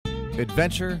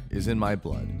Adventure is in my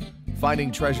blood.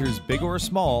 Finding treasures big or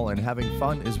small and having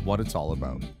fun is what it's all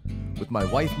about. With my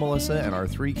wife Melissa and our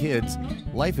 3 kids,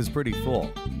 life is pretty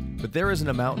full. But there isn't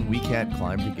a mountain we can't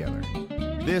climb together.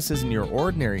 This isn't your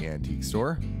ordinary antique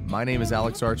store. My name is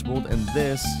Alex Archbold and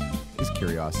this is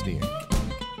Curiosity Inc.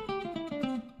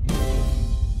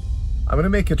 I'm going to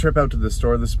make a trip out to the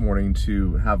store this morning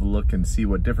to have a look and see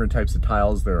what different types of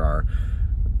tiles there are.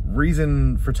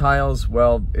 Reason for tiles,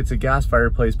 well, it's a gas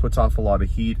fireplace, puts off a lot of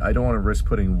heat. I don't want to risk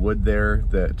putting wood there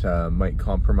that might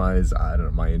compromise, I don't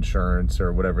know, my insurance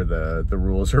or whatever the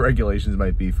rules or regulations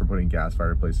might be for putting gas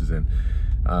fireplaces in.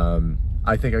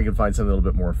 I think I can find something a little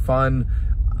bit more fun.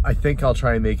 I think I'll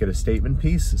try and make it a statement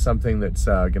piece, something that's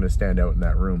going to stand out in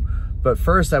that room. But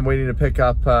first, I'm waiting to pick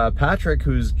up Patrick,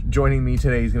 who's joining me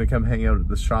today. He's going to come hang out at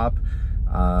the shop,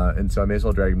 and so I may as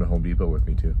well drag him to Home Depot with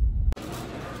me too.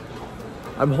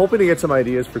 I'm hoping to get some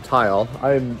ideas for tile.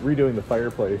 I'm redoing the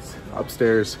fireplace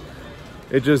upstairs.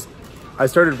 I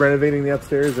started renovating the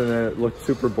upstairs and then it looked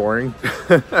super boring.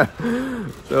 So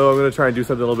I'm gonna try and do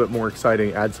something a little bit more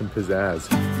exciting, add some pizzazz.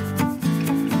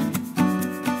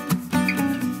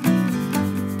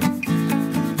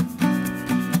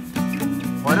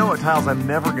 Well, I know what tiles I'm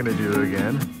never gonna do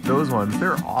again. Those ones,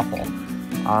 they're awful.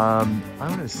 I'm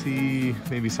gonna see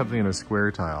maybe something in a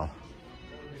square tile.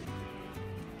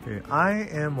 Okay, I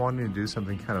am wanting to do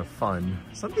something kind of fun.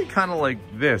 Something kind of like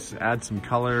this, add some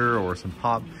color or some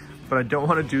pop, but I don't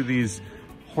want to do these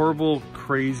horrible,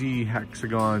 crazy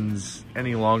hexagons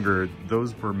any longer.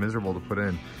 Those were miserable to put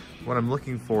in. What I'm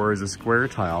looking for is a square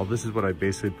tile. This is what I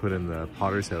basically put in the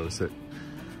potter's house that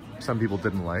some people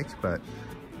didn't like, but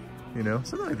you know,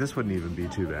 something like this wouldn't even be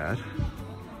too bad.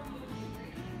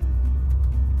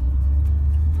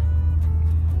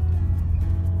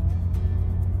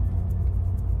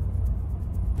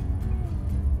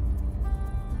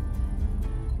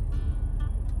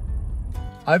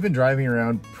 I've been driving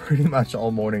around pretty much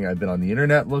all morning. I've been on the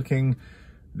internet looking.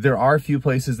 There are a few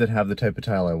places that have the type of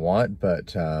tile I want, but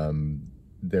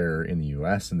they're in the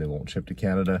US and they won't ship to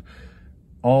Canada.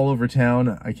 All over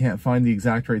town, I can't find the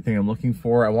exact right thing I'm looking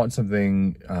for. I want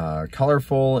something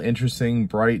colorful, interesting,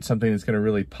 bright, something that's gonna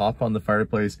really pop on the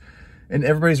fireplace. And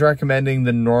everybody's recommending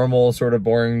the normal, sort of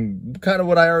boring, kind of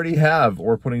what I already have,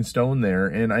 or putting stone there.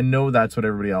 And I know that's what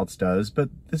everybody else does, but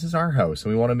this is our house,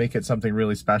 and we want to make it something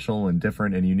really special and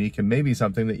different and unique, and maybe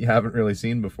something that you haven't really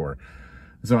seen before.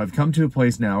 So I've come to a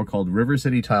place now called River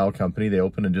City Tile Company. They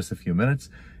open in just a few minutes,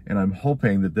 and I'm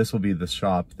hoping that this will be the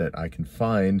shop that I can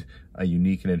find a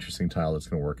unique and interesting tile that's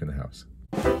going to work in the house.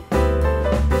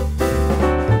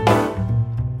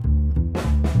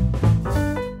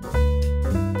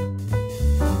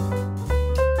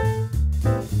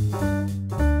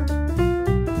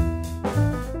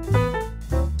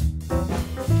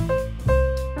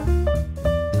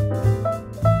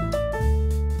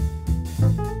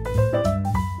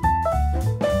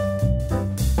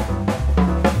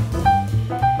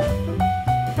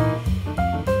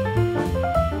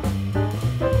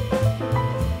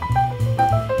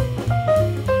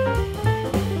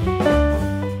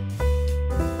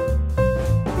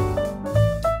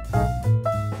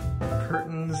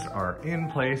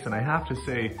 In place, and I have to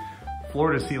say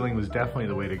floor to ceiling was definitely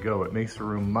the way to go. It makes the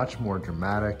room much more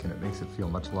dramatic and it makes it feel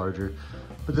much larger,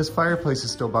 but this fireplace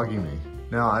is still bugging me.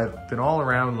 Now, I've been all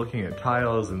around looking at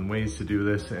tiles and ways to do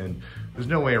this, and there's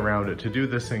no way around it. To do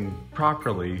this thing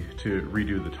properly, to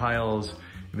redo the tiles,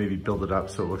 maybe build it up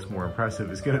so it looks more impressive,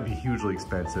 is gonna be hugely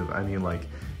expensive. I mean, like,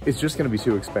 it's just gonna be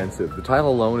too expensive. The tile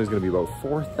alone is gonna be about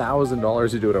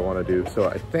 $4,000 to do what I wanna do, so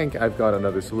I think I've got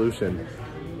another solution.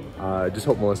 Just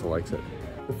hope Melissa likes it.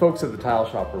 The folks at the tile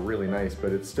shop are really nice,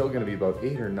 but it's still gonna be about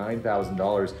 $8,000 or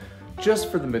 $9,000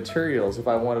 just for the materials if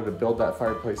I wanted to build that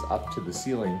fireplace up to the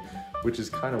ceiling, which is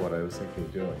kind of what I was thinking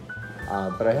of doing.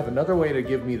 But I have another way to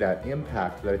give me that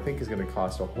impact that I think is gonna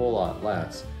cost a whole lot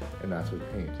less, and that's with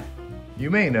paint. You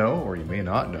may know, or you may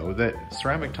not know, that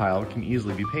ceramic tile can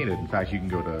easily be painted. In fact, you can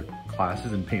go to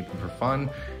classes and paint them for fun.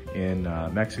 In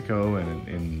Mexico and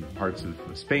in parts of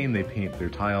Spain, they paint their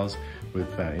tiles with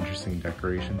interesting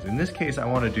decorations. In this case, I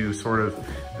want to do sort of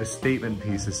a statement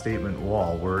piece, a statement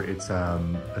wall, where it's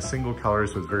a single color,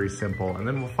 so it's very simple, and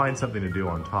then we'll find something to do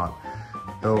on top.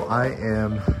 So I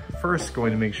am first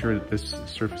going to make sure that this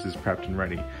surface is prepped and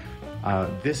ready.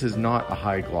 This is not a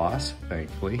high gloss,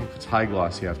 thankfully. If it's high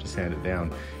gloss, you have to sand it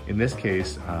down. In this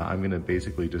case, I'm gonna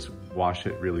basically just wash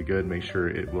it really good, make sure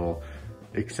it will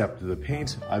accept the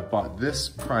paint. I've bought this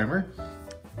primer,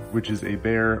 which is a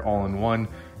Behr all-in-one,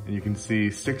 and you can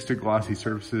see sticks to glossy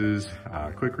surfaces,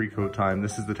 quick recoat time.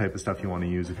 This is the type of stuff you want to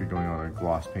use if you're going on a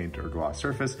gloss paint or gloss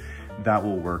surface. That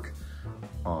will work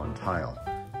on tile.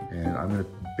 And I'm gonna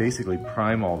basically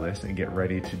prime all this and get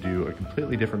ready to do a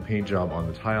completely different paint job on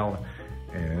the tile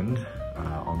and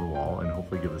on the wall, and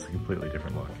hopefully give this a completely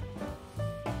different look.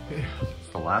 Okay, that's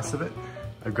the last of it.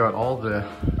 I've got all the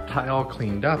tile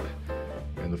cleaned up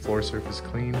and the floor surface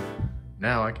clean.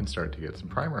 Now I can start to get some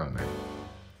primer on there.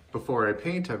 Before I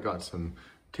paint, I've got some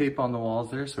tape on the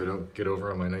walls there so I don't get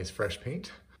over on my nice fresh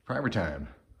paint. Primer time.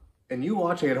 And you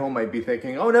watching at home might be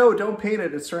thinking, oh no, don't paint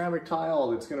it, it's ceramic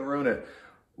tile, it's gonna ruin it.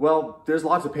 Well, there's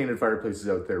lots of painted fireplaces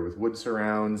out there with wood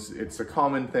surrounds. It's a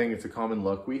common thing, it's a common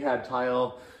look. We had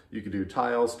tile, you could do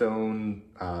tile, stone,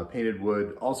 painted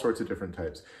wood, all sorts of different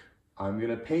types. I'm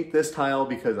gonna paint this tile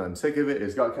because I'm sick of it.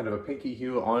 It's got kind of a pinky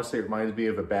hue. Honestly, it reminds me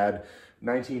of a bad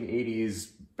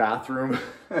 1980s bathroom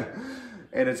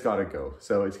and it's gotta go.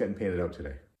 So it's getting painted out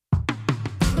today.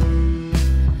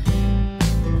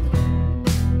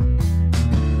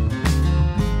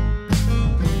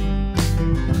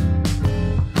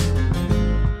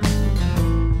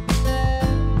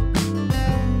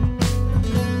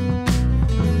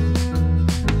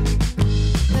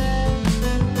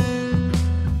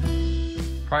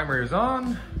 Primer is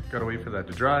on, gotta wait for that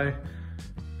to dry.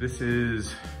 This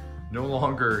is no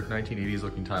longer 1980s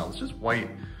looking tile, it's just white,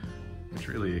 which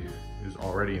really is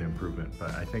already an improvement,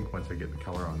 but I think once I get the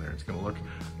color on there, it's gonna look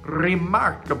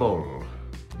remarkable.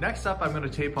 Next up, I'm gonna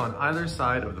tape on either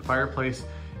side of the fireplace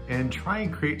and try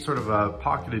and create sort of a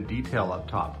pocketed detail up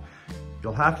top.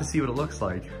 You'll have to see what it looks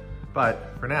like,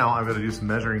 but for now, I'm gonna do some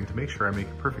measuring to make sure I make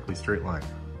a perfectly straight line.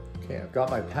 Okay, I've got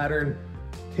my pattern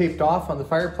taped off on the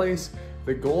fireplace.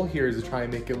 The goal here is to try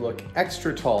and make it look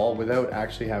extra tall without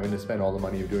actually having to spend all the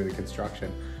money of doing the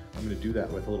construction. I'm gonna do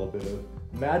that with a little bit of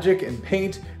magic and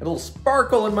paint, and a little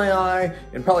sparkle in my eye,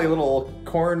 and probably a little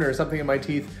corn or something in my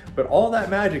teeth, but all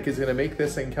that magic is gonna make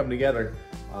this thing come together.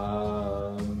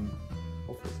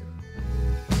 Hopefully soon.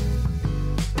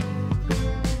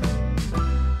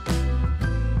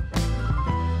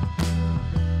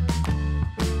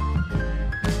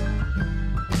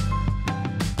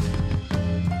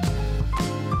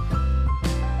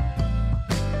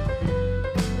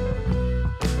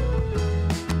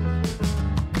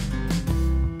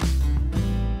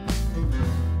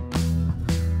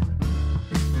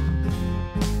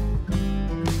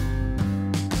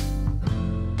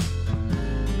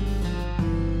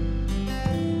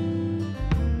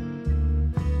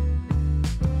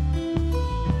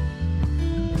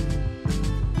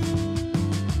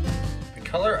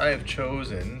 The color I have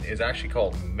chosen is actually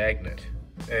called Magnet.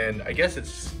 And I guess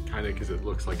it's kind of because it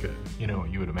looks like a,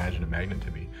 you would imagine a magnet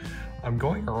to be. I'm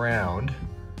going around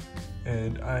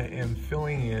and I am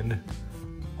filling in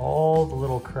all the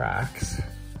little cracks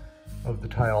of the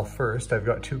tile first. I've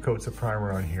got 2 coats of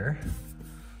primer on here,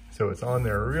 so it's on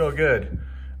there real good.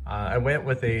 I went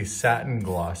with a satin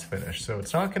gloss finish, so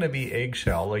it's not gonna be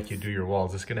eggshell like you do your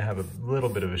walls. It's gonna have a little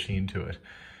bit of a sheen to it.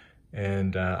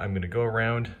 And I'm gonna go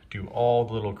around, do all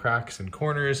the little cracks and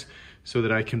corners so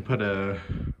that I can put a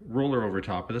roller over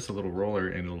top of this, a little roller,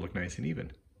 and it'll look nice and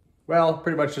even. Well,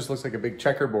 pretty much just looks like a big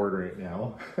checkerboard right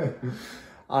now.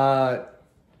 But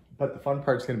the fun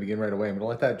part's gonna begin right away. I'm gonna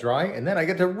let that dry, and then I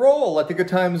get to roll. Let the good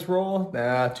times roll.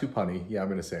 Nah, too punny. Yeah, I'm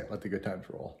gonna say it. Let the good times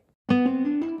roll.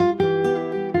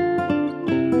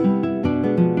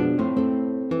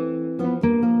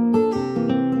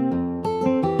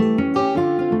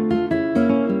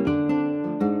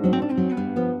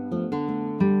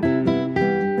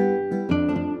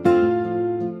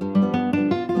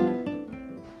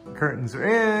 Curtains are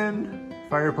in,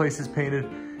 fireplace is painted,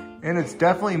 and it's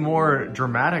definitely more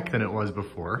dramatic than it was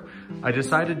before. I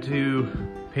decided to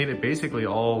paint it basically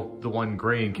all the one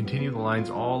gray and continue the lines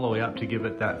all the way up to give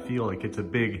it that feel like it's a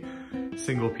big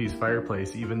single piece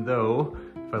fireplace, even though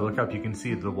if I look up you can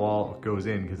see the wall goes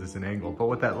in because it's an angle. But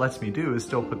what that lets me do is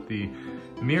still put the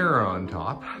mirror on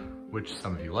top, which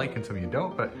some of you like and some of you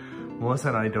don't, but Melissa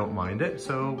and I don't mind it,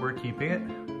 so we're keeping it.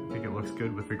 I think it looks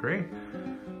good with the gray.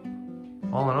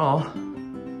 All in all, I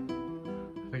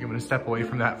think I'm gonna step away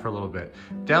from that for a little bit.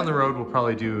 Down the road, we'll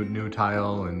probably do new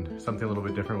tile and something a little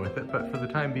bit different with it, but for the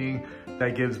time being,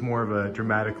 that gives more of a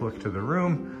dramatic look to the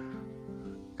room.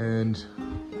 And,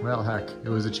 well, heck, it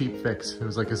was a cheap fix. It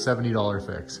was like a $70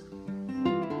 fix.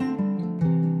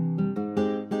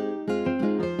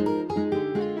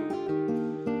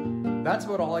 That's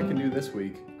about all I can do this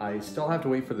week. I still have to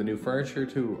wait for the new furniture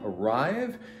to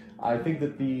arrive. I think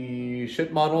that the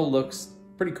shit model looks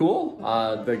pretty cool.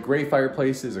 The gray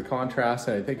fireplace is a contrast,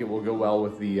 and I think it will go well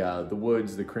with the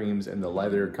woods, the creams, and the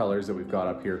leather colors that we've got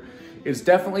up here. It's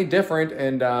definitely different,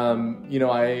 and you know,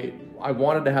 I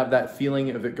wanted to have that feeling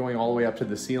of it going all the way up to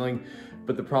the ceiling,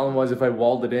 But the problem was if I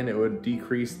walled it in, it would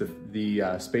decrease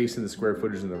the space and the square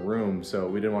footage in the room, so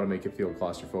we didn't want to make it feel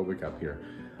claustrophobic up here.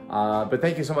 But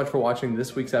thank you so much for watching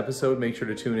this week's episode. Make sure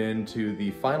to tune in to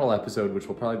the final episode, which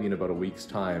will probably be in about a week's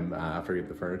time after I get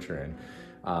the furniture in.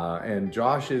 And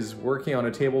Josh is working on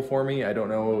a table for me. I don't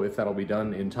know if that'll be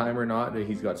done in time or not.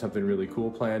 He's got something really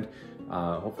cool planned.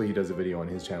 Hopefully he does a video on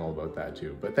his channel about that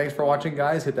too. But thanks for watching,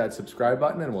 guys. Hit that subscribe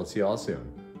button and we'll see you all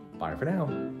soon. Bye for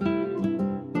now.